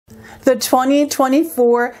The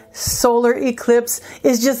 2024 solar eclipse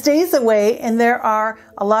is just days away, and there are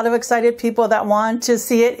a lot of excited people that want to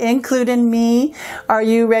see it, including me. Are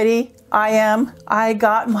you ready? I am. I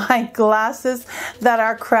got my glasses that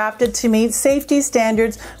are crafted to meet safety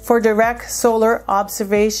standards for direct solar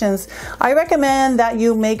observations. I recommend that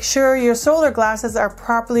you make sure your solar glasses are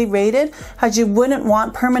properly rated, as you wouldn't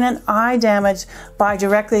want permanent eye damage by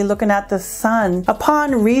directly looking at the sun.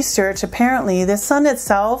 Upon research, apparently the sun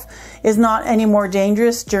itself is not any more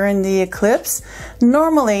dangerous during the eclipse.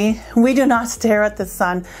 Normally, we do not stare at the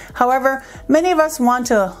sun. However, many of us want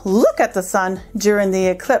to look at the sun during the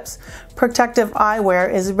eclipse. Protective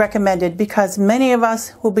eyewear is recommended because many of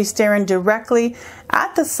us will be staring directly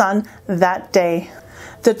at the sun that day.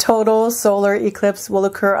 The total solar eclipse will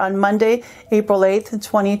occur on Monday, April 8th,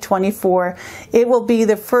 2024. It will be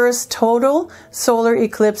the first total solar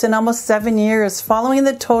eclipse in almost 7 years, following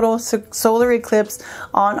the total solar eclipse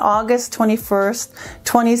on August 21st,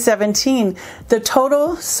 2017. The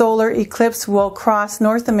total solar eclipse will cross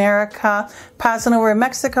North America, passing over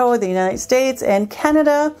Mexico, the United States, and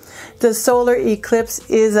Canada. The solar eclipse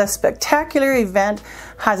is a spectacular event,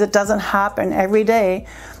 as it doesn't happen every day.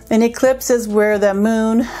 An eclipse is where the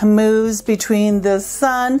moon moves between the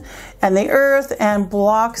sun and the earth and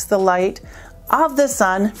blocks the light of the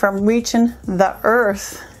sun from reaching the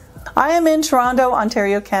earth. I am in Toronto,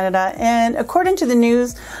 Ontario, Canada, and according to the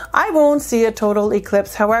news, I won't see a total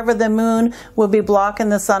eclipse. However, the moon will be blocking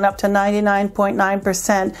the sun up to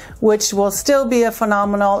 99.9%, which will still be a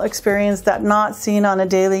phenomenal experience that not seen on a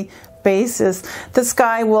daily basis. The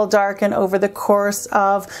sky will darken over the course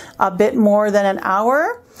of a bit more than an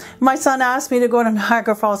hour. My son asked me to go to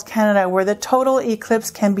Niagara Falls, Canada, where the total eclipse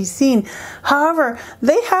can be seen. However,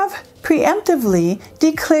 they have preemptively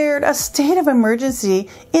declared a state of emergency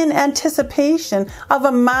in anticipation of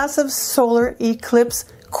a massive solar eclipse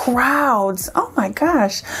crowds. Oh my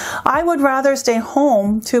gosh. I would rather stay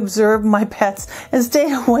home to observe my pets and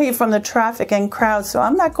stay away from the traffic and crowds. So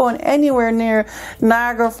I'm not going anywhere near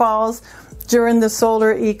Niagara Falls during the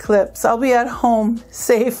solar eclipse. I'll be at home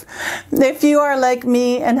safe. If you are like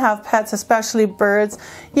me and have pets, especially birds,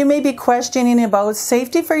 you may be questioning about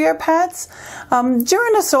safety for your pets.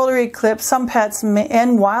 During a solar eclipse, some pets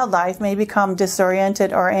and wildlife may become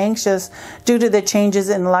disoriented or anxious due to the changes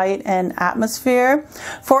in light and atmosphere.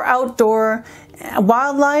 For outdoor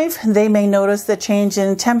wildlife, they may notice the change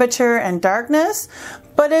in temperature and darkness,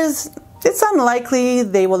 but it's unlikely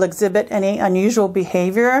they will exhibit any unusual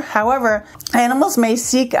behavior. However, animals may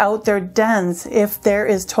seek out their dens if there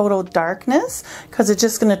is total darkness, because it's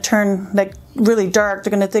just going to turn like really dark.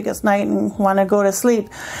 They're going to think it's night and want to go to sleep.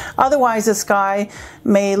 Otherwise, the sky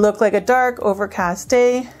may look like a dark, overcast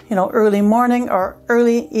day, early morning or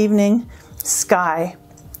early evening sky.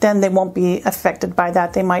 Then they won't be affected by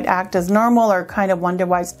that. They might act as normal or kind of wonder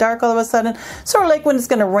why it's dark all of a sudden. Sort of like when it's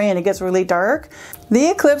going to rain, it gets really dark. The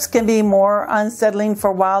eclipse can be more unsettling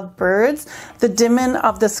for wild birds. The dimming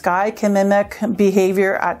of the sky can mimic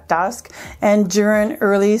behavior at dusk and during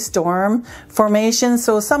early storm formation.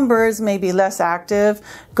 So some birds may be less active,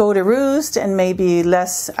 go to roost, and maybe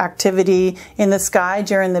less activity in the sky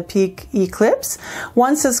during the peak eclipse.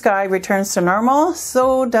 Once the sky returns to normal,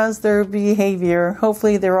 so does their behavior.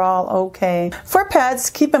 Hopefully they're all okay. For pets,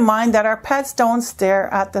 keep in mind that our pets don't stare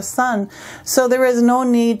at the sun, so there is no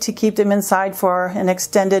need to keep them inside for an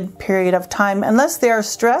extended period of time unless they are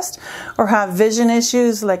stressed or have vision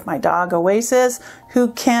issues, like my dog Oasis,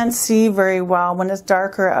 who can't see very well when it's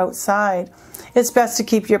darker outside. It's best to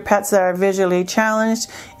keep your pets that are visually challenged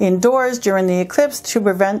indoors during the eclipse to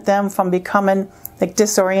prevent them from becoming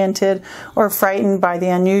disoriented or frightened by the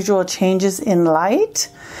unusual changes in light.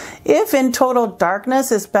 If in total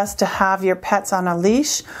darkness, it's best to have your pets on a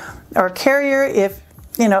leash or carrier if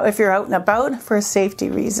you're out and about for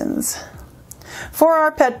safety reasons. For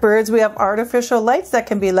our pet birds, we have artificial lights that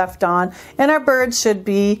can be left on, and our birds should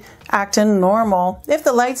be acting normal. If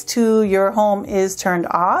the lights to your home is turned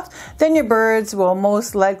off, then your birds will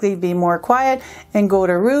most likely be more quiet and go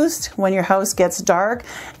to roost when your house gets dark,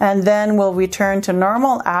 and then will return to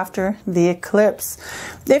normal after the eclipse.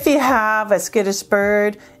 If you have a skittish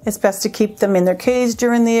bird, it's best to keep them in their cage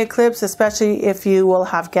during the eclipse, especially if you will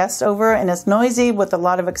have guests over and it's noisy with a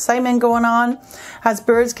lot of excitement going on, as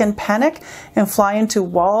birds can panic and fly into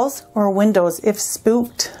walls or windows if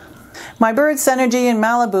spooked. My birds, Synergy and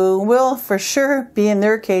Malibu, will for sure be in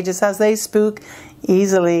their cages as they spook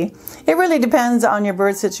easily. It really depends on your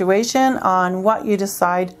bird situation, on what you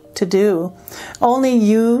decide to do. Only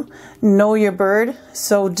you know your bird,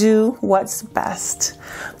 so do what's best.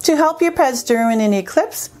 To help your pets during an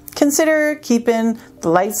eclipse, consider keeping the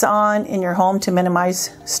lights on in your home to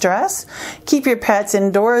minimize stress. Keep your pets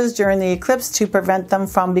indoors during the eclipse to prevent them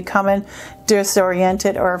from becoming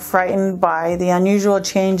disoriented or frightened by the unusual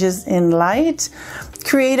changes in light.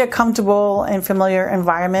 Create a comfortable and familiar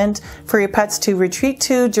environment for your pets to retreat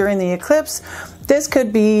to during the eclipse. This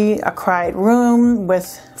could be a quiet room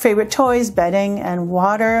with favorite toys, bedding, and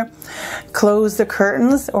water. Close the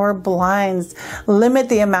curtains or blinds. Limit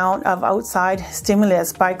the amount of outside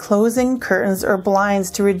stimulus by closing curtains or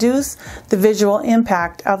blinds to reduce the visual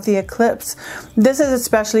impact of the eclipse. This is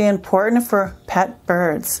especially important for pet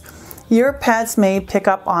birds. Your pets may pick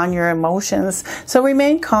up on your emotions, so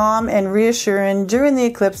remain calm and reassuring during the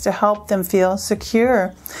eclipse to help them feel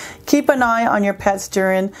secure. Keep an eye on your pets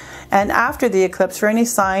during and after the eclipse for any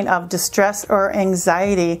sign of distress or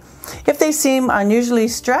anxiety. If they seem unusually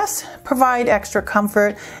stressed, provide extra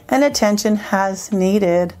comfort and attention as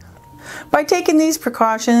needed. By taking these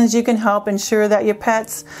precautions, you can help ensure that your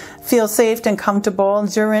pets feel safe and comfortable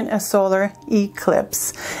during a solar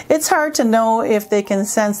eclipse. It's hard to know if they can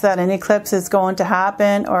sense that an eclipse is going to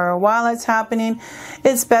happen, or while it's happening,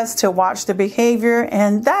 it's best to watch their behavior,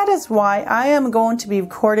 and that is why I am going to be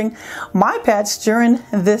recording my pets during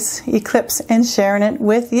this eclipse and sharing it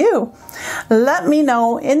with you. Let me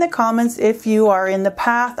know in the comments if you are in the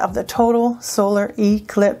path of the total solar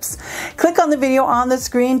eclipse. Click on the video on the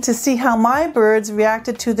screen to see how my birds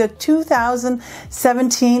reacted to the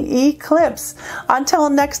 2017 eclipse. Until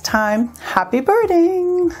next time, happy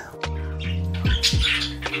birding!